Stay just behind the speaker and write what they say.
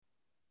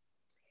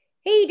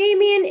Hey,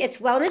 Damien, it's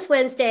Wellness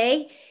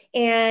Wednesday.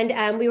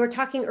 And we were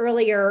talking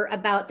earlier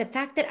about the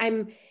fact that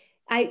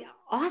I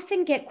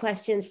often get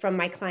questions from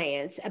my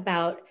clients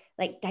about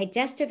like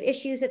digestive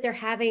issues that they're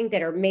having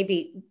that are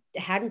maybe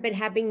hadn't been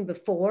happening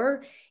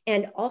before.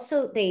 And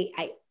also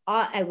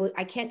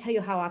I can't tell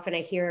you how often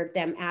I hear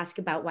them ask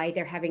about why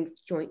they're having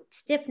joint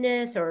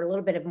stiffness or a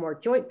little bit of more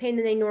joint pain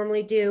than they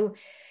normally do.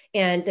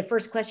 And the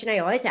first question I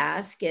always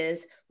ask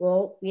is,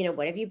 well,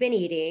 what have you been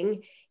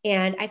eating?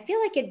 And I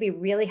feel like it'd be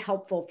really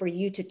helpful for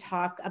you to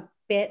talk a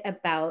bit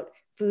about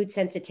food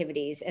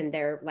sensitivities and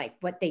their like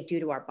what they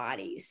do to our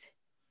bodies.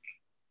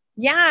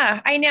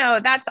 Yeah, I know.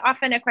 That's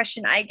often a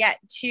question I get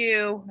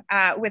too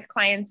with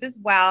clients as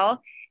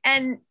well.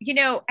 And,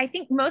 I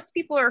think most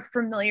people are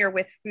familiar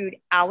with food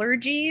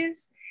allergies,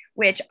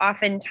 which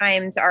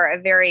oftentimes are a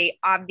very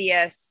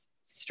obvious,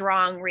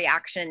 strong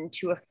reaction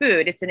to a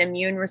food. It's an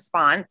immune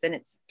response and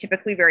it's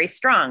typically very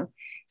strong.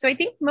 So I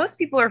think most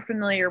people are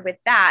familiar with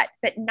that,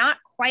 but not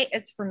quite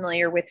as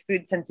familiar with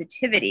food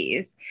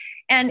sensitivities.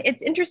 And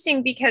it's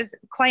interesting because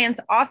clients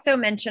also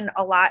mention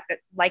a lot,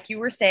 like you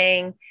were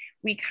saying,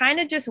 we kind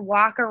of just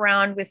walk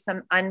around with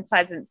some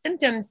unpleasant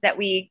symptoms that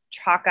we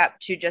chalk up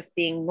to just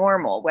being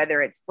normal,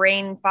 whether it's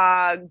brain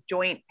fog,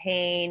 joint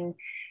pain,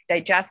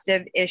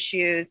 digestive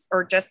issues,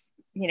 or just,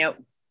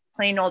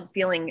 plain old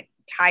feeling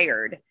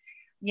tired.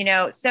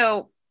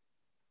 So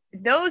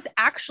those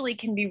actually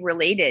can be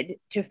related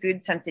to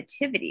food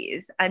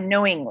sensitivities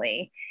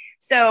unknowingly.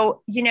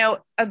 So,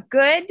 a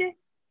good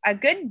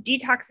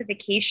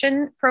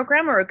detoxification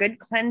program or a good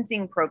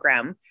cleansing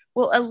program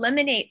will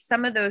eliminate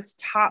some of those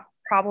top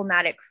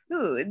problematic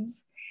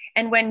foods.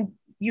 And when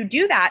you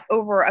do that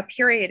over a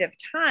period of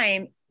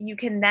time, you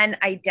can then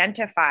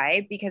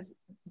identify, because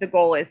the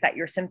goal is that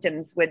your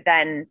symptoms would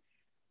then,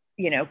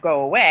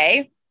 go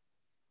away.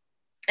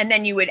 And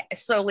then you would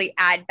slowly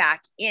add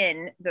back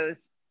in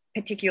those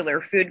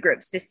particular food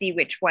groups to see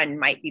which one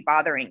might be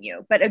bothering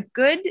you. But a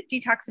good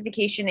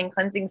detoxification and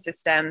cleansing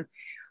system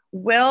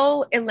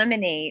will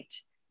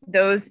eliminate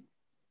the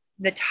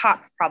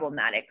top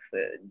problematic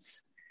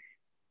foods.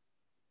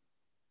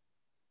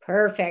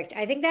 Perfect.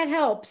 I think that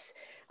helps.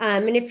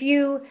 And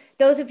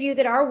those of you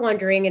that are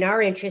wondering and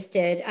are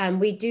interested,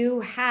 we do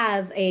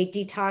have a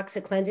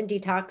cleanse and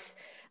detox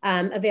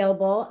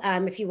available.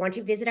 If you want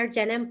to visit our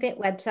Gen M Fit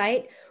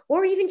website,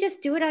 or even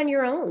just do it on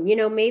your own.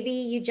 Maybe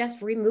you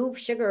just remove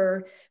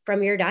sugar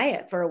from your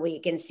diet for a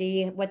week and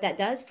see what that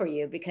does for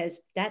you, because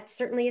that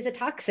certainly is a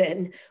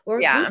toxin or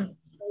Yeah.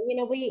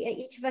 gluten. We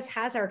each of us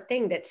has our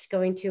thing that's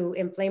going to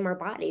inflame our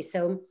body.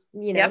 So,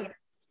 Yep.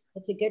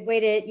 it's a good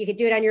way you could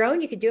do it on your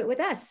own. You could do it with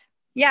us.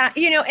 Yeah.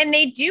 And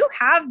they do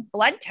have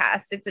blood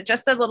tests. It's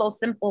just a little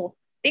simple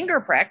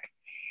finger prick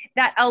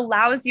that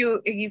allows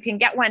you can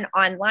get one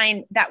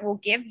online that will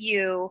give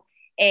you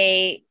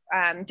a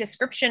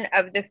description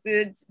of the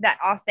foods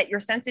that you're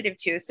sensitive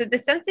to. So the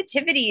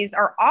sensitivities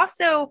are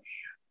also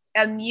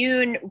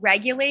immune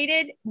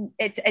regulated.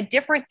 It's a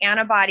different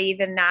antibody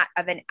than that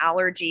of an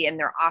allergy, and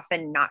they're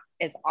often not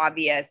as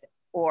obvious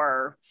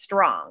or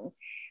strong.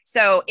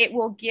 So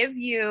it'll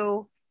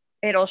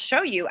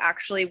show you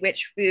actually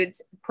which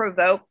foods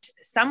provoked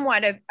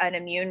somewhat of an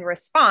immune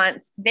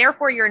response.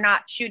 Therefore, you're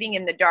not shooting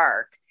in the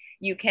dark.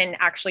 You can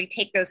actually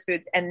take those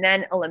foods and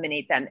then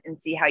eliminate them and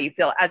see how you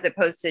feel, as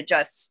opposed to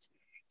just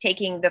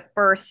taking the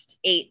first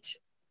eight,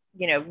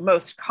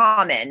 most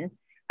common.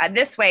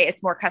 This way,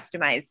 it's more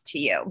customized to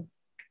you.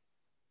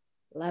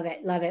 Love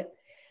it. Love it.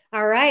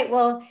 All right.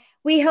 Well,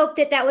 we hope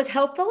that that was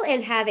helpful,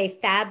 and have a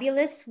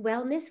fabulous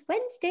Wellness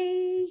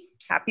Wednesday.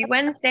 Happy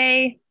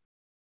Wednesday.